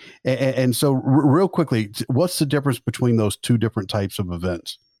me. And so real quickly, what's the difference between those two different types of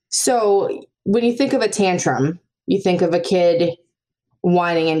events? So when you think of a tantrum, you think of a kid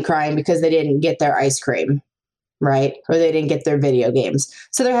whining and crying because they didn't get their ice cream, right? Or they didn't get their video games.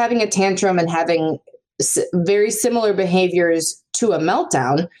 So they're having a tantrum and having very similar behaviors to a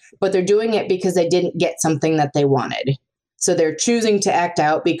meltdown, but they're doing it because they didn't get something that they wanted. So they're choosing to act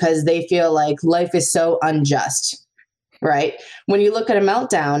out because they feel like life is so unjust, right? When you look at a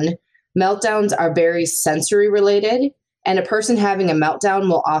meltdown, meltdowns are very sensory related, and a person having a meltdown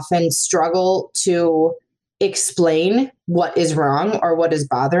will often struggle to explain what is wrong or what is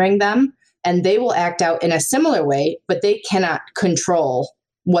bothering them, and they will act out in a similar way, but they cannot control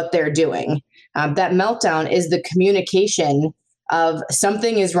what they're doing. That meltdown is the communication of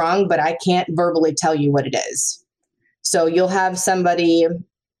something is wrong, but I can't verbally tell you what it is. So you'll have somebody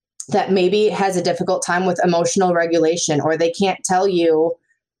that maybe has a difficult time with emotional regulation, or they can't tell you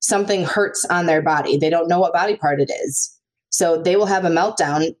something hurts on their body. They don't know what body part it is. So they will have a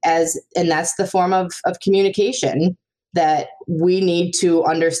meltdown and that's the form of communication that we need to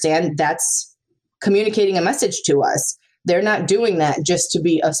understand. That's communicating a message to us. They're not doing that just to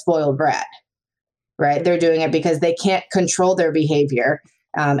be a spoiled brat, right? They're doing it because they can't control their behavior.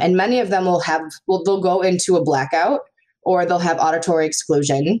 And many of them they'll go into a blackout, or they'll have auditory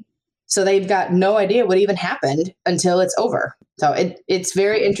exclusion. So they've got no idea what even happened until it's over. So it's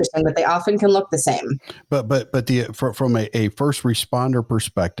very interesting, but they often can look the same. But from a first responder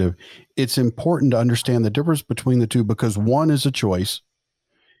perspective, it's important to understand the difference between the two, because one is a choice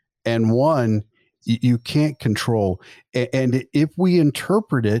and one you can't control. And if we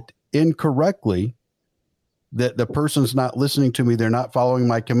interpret it incorrectly, that the person's not listening to me, they're not following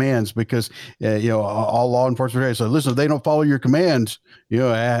my commands, because all law enforcement say, listen, if they don't follow your commands,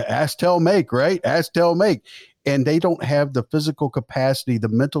 ask, tell, make, right? Ask, tell, make. And they don't have the physical capacity, the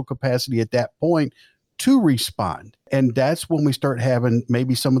mental capacity at that point to respond. And that's when we start having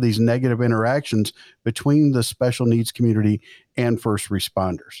maybe some of these negative interactions between the special needs community and first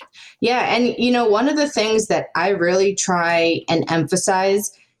responders. Yeah. And, one of the things that I really try and emphasize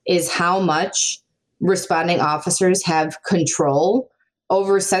is how much responding officers have control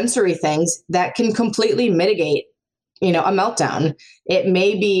over sensory things that can completely mitigate, a meltdown. It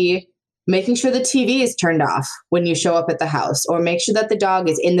may be making sure the TV is turned off when you show up at the house, or make sure that the dog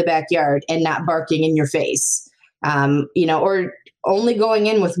is in the backyard and not barking in your face, or only going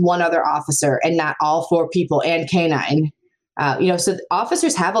in with one other officer and not all 4 people and canine, So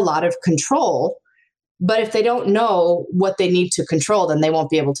officers have a lot of control, but if they don't know what they need to control, then they won't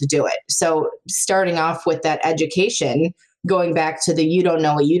be able to do it. So starting off with that education, going back to the you don't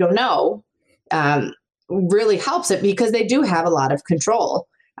know what you don't know, really helps it because they do have a lot of control.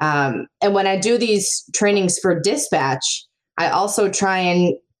 And when I do these trainings for dispatch, I also try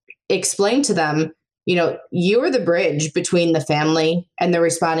and explain to them, you're the bridge between the family and the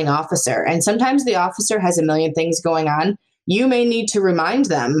responding officer. And sometimes the officer has a million things going on. You may need to remind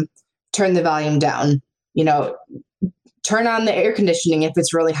them, turn the volume down, turn on the air conditioning if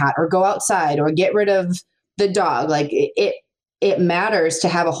it's really hot, or go outside, or get rid of the dog. Like it matters to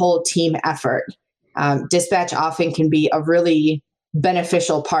have a whole team effort. Dispatch often can be a really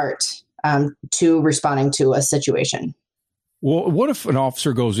beneficial part to responding to a situation. Well, what if an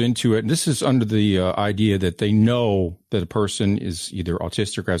officer goes into it, and this is under the idea that they know that a person is either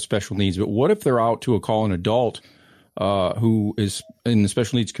autistic or has special needs, but what if they're out to call an adult who is in the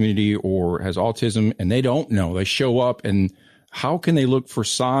special needs community or has autism, and they don't know? They show up, and how can they look for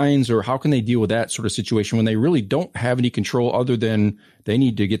signs, or how can they deal with that sort of situation when they really don't have any control other than they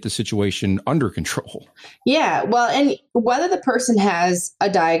need to get the situation under control? Yeah, well, and whether the person has a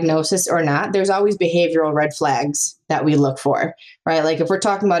diagnosis or not, there's always behavioral red flags that we look for, right? Like if we're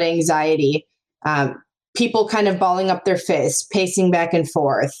talking about anxiety, people kind of balling up their fists, pacing back and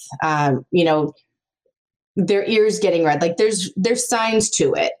forth, their ears getting red, like there's signs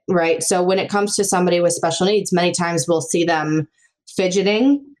to it, right? So when it comes to somebody with special needs, many times we'll see them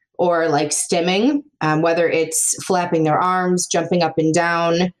fidgeting or like stimming, whether it's flapping their arms, jumping up and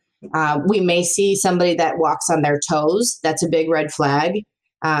down. We may see somebody that walks on their toes. That's a big red flag.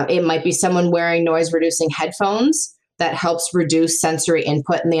 It might be someone wearing noise reducing headphones that helps reduce sensory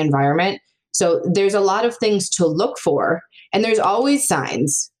input in the environment. So there's a lot of things to look for, and there's always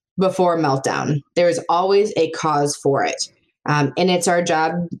signs before meltdown. There's always a cause for it. And it's our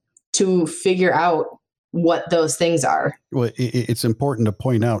job to figure out what those things are. Well, it's important to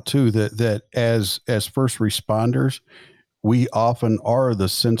point out too that as first responders, we often are the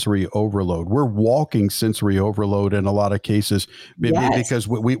sensory overload. We're walking sensory overload in a lot of cases. Yes. Because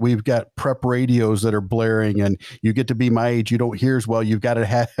we've got prep radios that are blaring, and you get to be my age, you don't hear as well. You've got to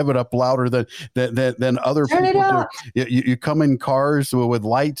have it up louder than other Turn people do. You come in cars with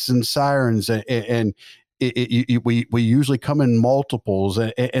lights and sirens, and we usually come in multiples,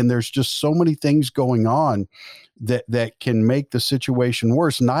 and there's just so many things going on that can make the situation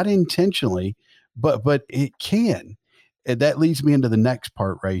worse, not intentionally, but it can. And that leads me into the next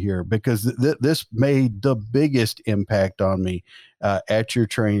part right here, because this made the biggest impact on me at your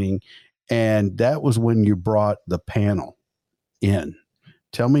training. And that was when you brought the panel in.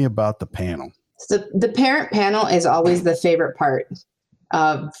 Tell me about the panel. So the parent panel is always the favorite part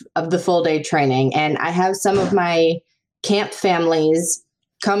of the full day training. And I have some of my camp families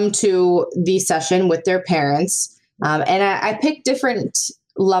come to the session with their parents. And I pick different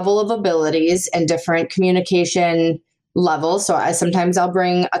level of abilities and different communication levels. So sometimes I'll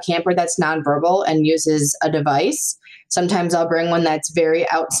bring a camper that's nonverbal and uses a device. Sometimes I'll bring one that's very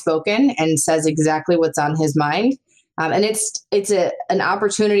outspoken and says exactly what's on his mind. And it's an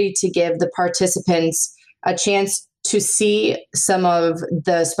opportunity to give the participants a chance to see some of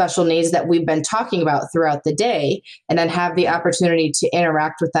the special needs that we've been talking about throughout the day, and then have the opportunity to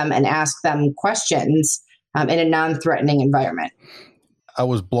interact with them and ask them questions in a non-threatening environment. I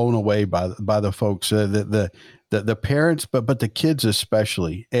was blown away by the folks, the parents, but the kids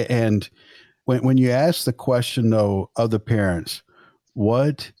especially. And when you ask the question though of the parents,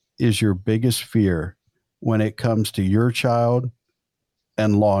 what is your biggest fear when it comes to your child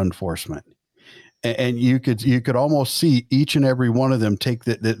and law enforcement? And you could almost see each and every one of them take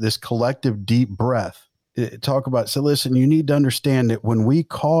this collective deep breath, talk about, so listen, you need to understand that when we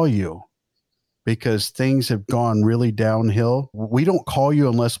call you, because things have gone really downhill, we don't call you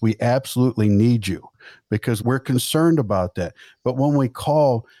unless we absolutely need you, because we're concerned about that. But when we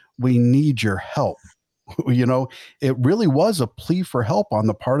call, we need your help. It really was a plea for help on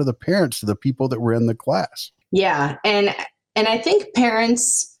the part of the parents to the people that were in the class. Yeah. And I think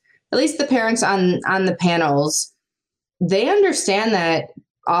parents, at least the parents on the panels, they understand that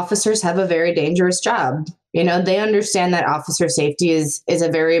officers have a very dangerous job. They understand that officer safety is a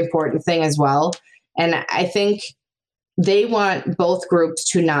very important thing as well. And I think they want both groups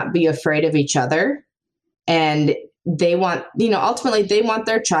to not be afraid of each other. And they want, ultimately they want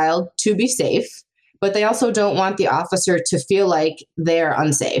their child to be safe, but they also don't want the officer to feel like they're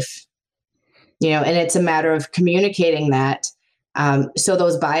unsafe. And it's a matter of communicating that so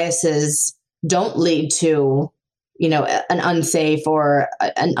those biases don't lead to, an unsafe or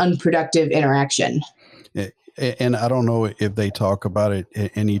an unproductive interaction. And I don't know if they talk about it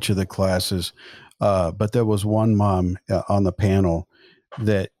in each of the classes, but there was one mom on the panel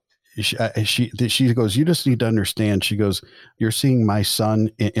that she goes, you just need to understand. She goes, you're seeing my son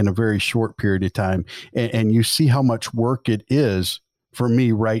in a very short period of time, and you see how much work it is for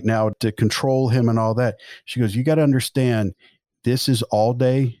me right now to control him and all that. She goes, you got to understand, this is all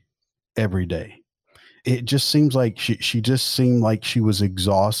day, every day. It just seems like she just seemed like she was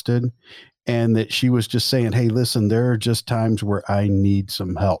exhausted, and that she was just saying, hey, listen, there are just times where I need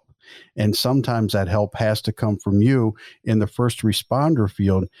some help. And sometimes that help has to come from you in the first responder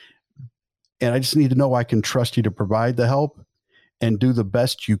field. And I just need to know I can trust you to provide the help and do the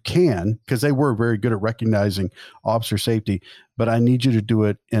best you can, because they were very good at recognizing officer safety, but I need you to do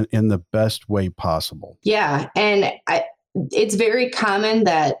it in the best way possible. Yeah. And it's very common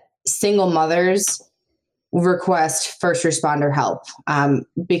that single mothers request first responder help,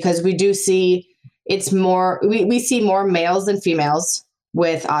 because we do see it's more, we see more males than females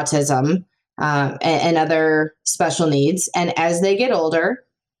with autism and other special needs. And as they get older,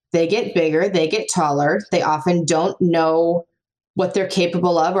 they get bigger, they get taller. They often don't know what they're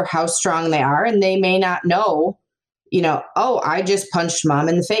capable of or how strong they are. And they may not know, oh, I just punched mom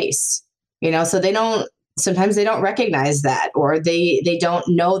in the face, so sometimes they don't recognize that, or they don't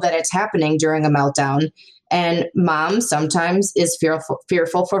know that it's happening during a meltdown. And mom sometimes is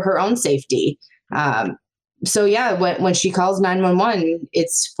fearful for her own safety. So yeah, when she calls 911,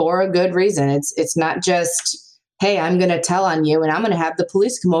 it's for a good reason. It's not just, hey, I'm going to tell on you and I'm going to have the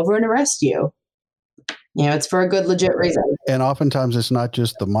police come over and arrest you. It's for a good, legit reason. And oftentimes it's not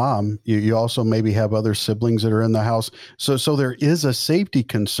just the mom. You also maybe have other siblings that are in the house. So there is a safety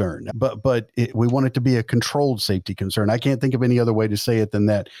concern, but we want it to be a controlled safety concern. I can't think of any other way to say it than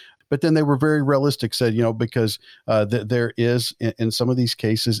that. But then they were very realistic, said, because there is, in some of these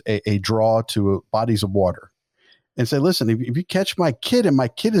cases, a draw to bodies of water. And say, listen, if you catch my kid and my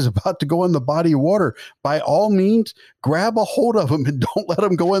kid is about to go in the body of water, by all means, grab a hold of him and don't let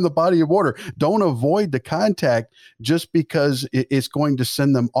him go in the body of water. Don't avoid the contact just because it's going to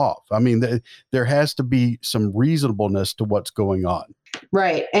send them off. I mean, there has to be some reasonableness to what's going on.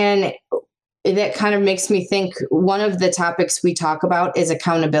 Right. And that kind of makes me think one of the topics we talk about is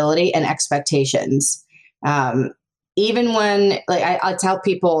accountability and expectations. Even when, I tell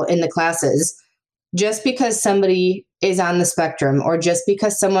people in the classes, just because somebody is on the spectrum or just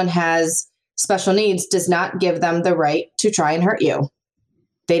because someone has special needs does not give them the right to try and hurt you.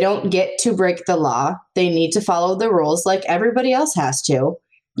 They don't get to break the law. They need to follow the rules like everybody else has to.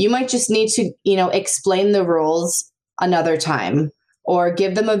 You might just need to, explain the rules another time or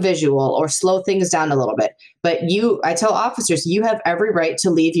give them a visual or slow things down a little bit. But I tell officers, you have every right to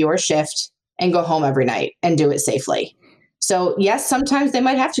leave your shift and go home every night and do it safely. So yes, sometimes they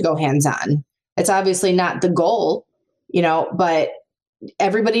might have to go hands-on. It's obviously not the goal, but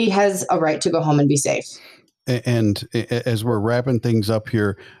everybody has a right to go home and be safe. And as we're wrapping things up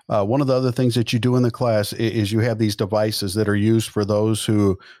here, one of the other things that you do in the class is you have these devices that are used for those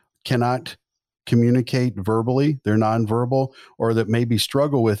who cannot communicate verbally, they're nonverbal, or that maybe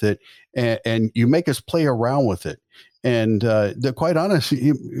struggle with it. And you make us play around with it. And quite honestly,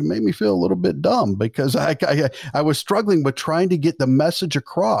 it made me feel a little bit dumb because I was struggling with trying to get the message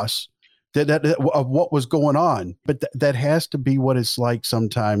across that of what was going on. But that has to be what it's like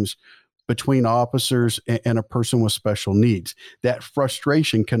sometimes between officers and a person with special needs. That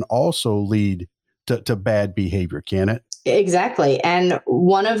frustration can also lead to bad behavior, can it? Exactly. And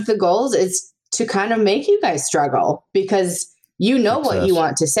one of the goals is to kind of make you guys struggle because what you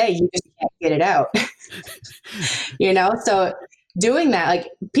want to say, you just can't get it out. So doing that, like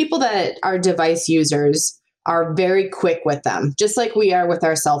people that are device users are very quick with them, just like we are with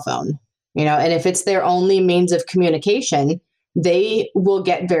our cell phone. And if it's their only means of communication, they will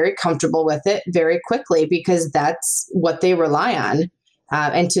get very comfortable with it very quickly because that's what they rely on.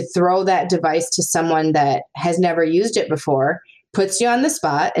 And to throw that device to someone that has never used it before puts you on the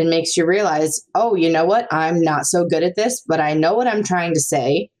spot and makes you realize, oh, you know what? I'm not so good at this, but I know what I'm trying to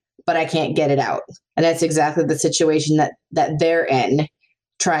say, but I can't get it out. And that's exactly the situation that they're in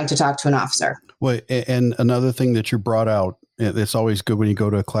trying to talk to an officer. Well, and another thing that you brought out, it's always good when you go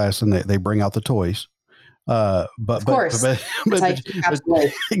to a class and they bring out the toys. But of course,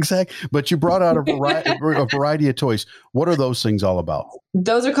 exactly. But you brought out a variety of toys. What are those things all about?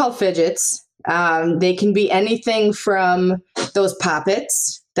 Those are called fidgets. They can be anything from those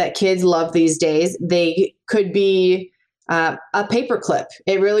poppets that kids love these days. They could be a paper clip.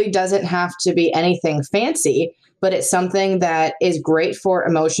 It really doesn't have to be anything fancy, but it's something that is great for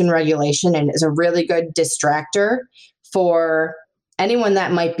emotion regulation and is a really good distractor for anyone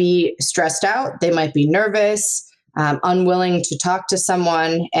that might be stressed out, they might be nervous, unwilling to talk to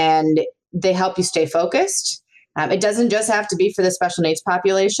someone, and they help you stay focused. It doesn't just have to be for the special needs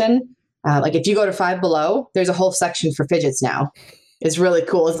population. Like if you go to Five Below, there's a whole section for fidgets now. It's really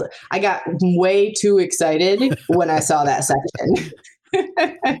cool. I got way too excited when I saw that section.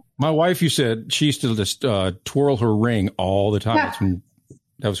 My wife, you said she used to just twirl her ring all the time. Yeah.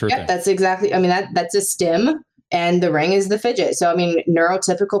 That was her thing. That's exactly. I mean, that's a stim, and the ring is the fidget. So, I mean,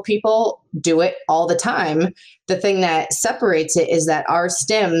 neurotypical people do it all the time. The thing that separates it is that our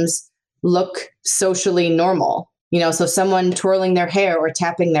stims look socially normal. So someone twirling their hair or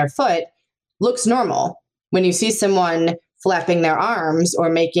tapping their foot looks normal. When you see someone flapping their arms or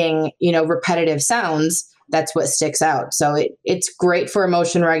making, repetitive sounds, that's what sticks out. So it's great for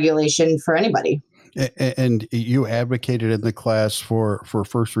emotion regulation for anybody. And you advocated in the class for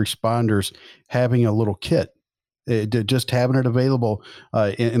first responders having a little kit, just having it available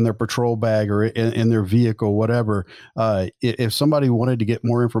in their patrol bag or in their vehicle, whatever. If somebody wanted to get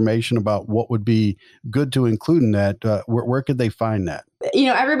more information about what would be good to include in that, where could they find that?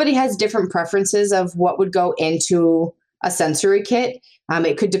 Everybody has different preferences of what would go into a sensory kit.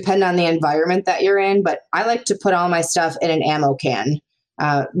 It could depend on the environment that you're in, but I like to put all my stuff in an ammo can,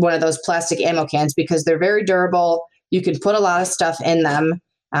 one of those plastic ammo cans, because they're very durable. You can put a lot of stuff in them.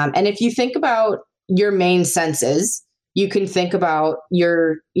 And if you think about your main senses, you can think about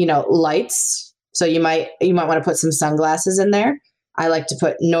your, lights. So you might want to put some sunglasses in there. I like to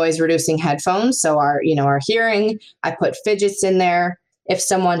put noise reducing headphones. So our hearing, I put fidgets in there. If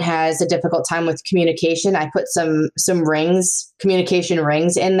someone has a difficult time with communication, I put some rings, communication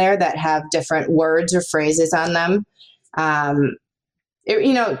rings in there that have different words or phrases on them.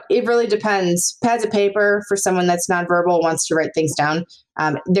 It really depends. Pads of paper for someone that's nonverbal, wants to write things down.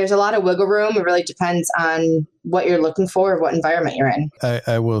 There's a lot of wiggle room. It really depends on what you're looking for, what environment you're in.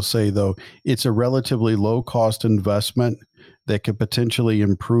 I will say, though, it's a relatively low cost investment that could potentially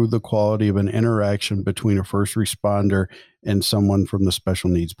improve the quality of an interaction between a first responder and someone from the special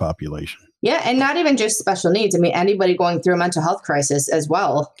needs population. Yeah, and not even just special needs. I mean, anybody going through a mental health crisis as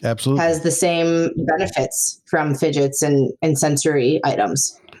well absolutely has the same benefits from fidgets and sensory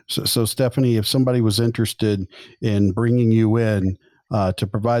items. So Stephanie, if somebody was interested in bringing you in to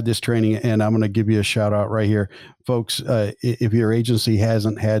provide this training, and I'm going to give you a shout out right here, folks, if your agency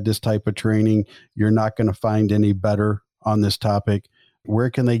hasn't had this type of training, you're not going to find any better on this topic.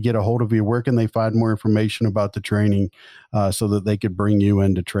 Where can they get a hold of you? Where can they find more information about the training so that they could bring you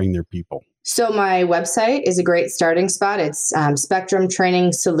in to train their people? So my website is a great starting spot. It's Spectrum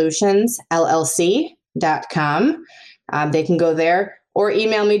Training Solutions, LLC.com. They can go there or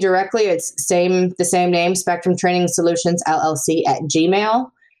email me directly. It's the same name, Spectrum Training Solutions, LLC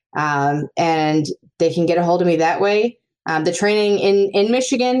 @gmail. And they can get a hold of me that way. The training in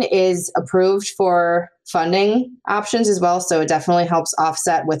Michigan is approved for funding options as well. So it definitely helps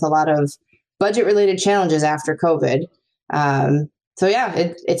offset with a lot of budget related challenges after COVID. So yeah,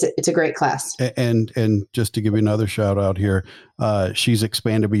 it's a great class. And just to give you another shout out here, she's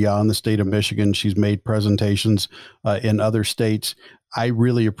expanded beyond the state of Michigan. She's made presentations in other states. I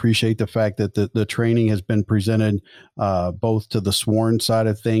really appreciate the fact that the training has been presented both to the sworn side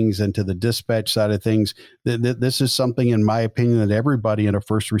of things and to the dispatch side of things. This is something, in my opinion, that everybody in a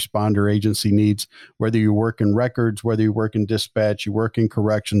first responder agency needs, whether you work in records, whether you work in dispatch, you work in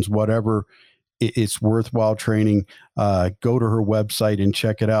corrections, whatever. It's worthwhile training. Go to her website and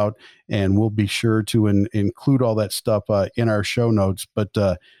check it out, and we'll be sure to include all that stuff in our show notes. But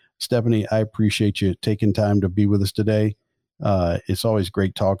Stephanie, I appreciate you taking time to be with us today. It's always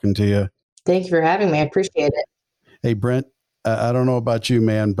great talking to you. Thank you for having me. I appreciate it. Hey, Brent, I don't know about you,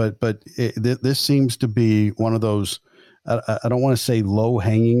 man, but this seems to be one of those, I don't want to say low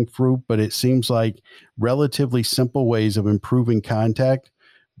hanging fruit, but it seems like relatively simple ways of improving contact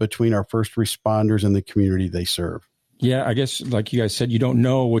between our first responders and the community they serve. Yeah, I guess like you guys said, you don't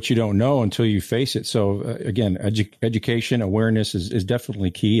know what you don't know until you face it. So again, education, awareness is definitely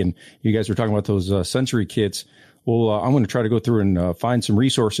key. And you guys were talking about those sensory kits. Well, I'm going to try to go through and find some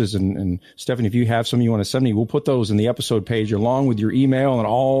resources. And Stephanie, if you have some you want to send me, we'll put those in the episode page along with your email and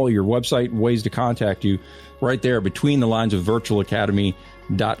all your website ways to contact you right there between the lines of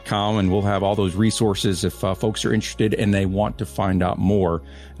virtualacademy.com. And we'll have all those resources if folks are interested and they want to find out more.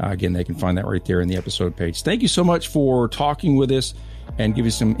 Again, they can find that right there in the episode page. Thank you so much for talking with us and giving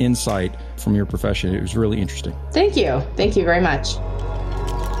some insight from your profession. It was really interesting. Thank you. Thank you very much.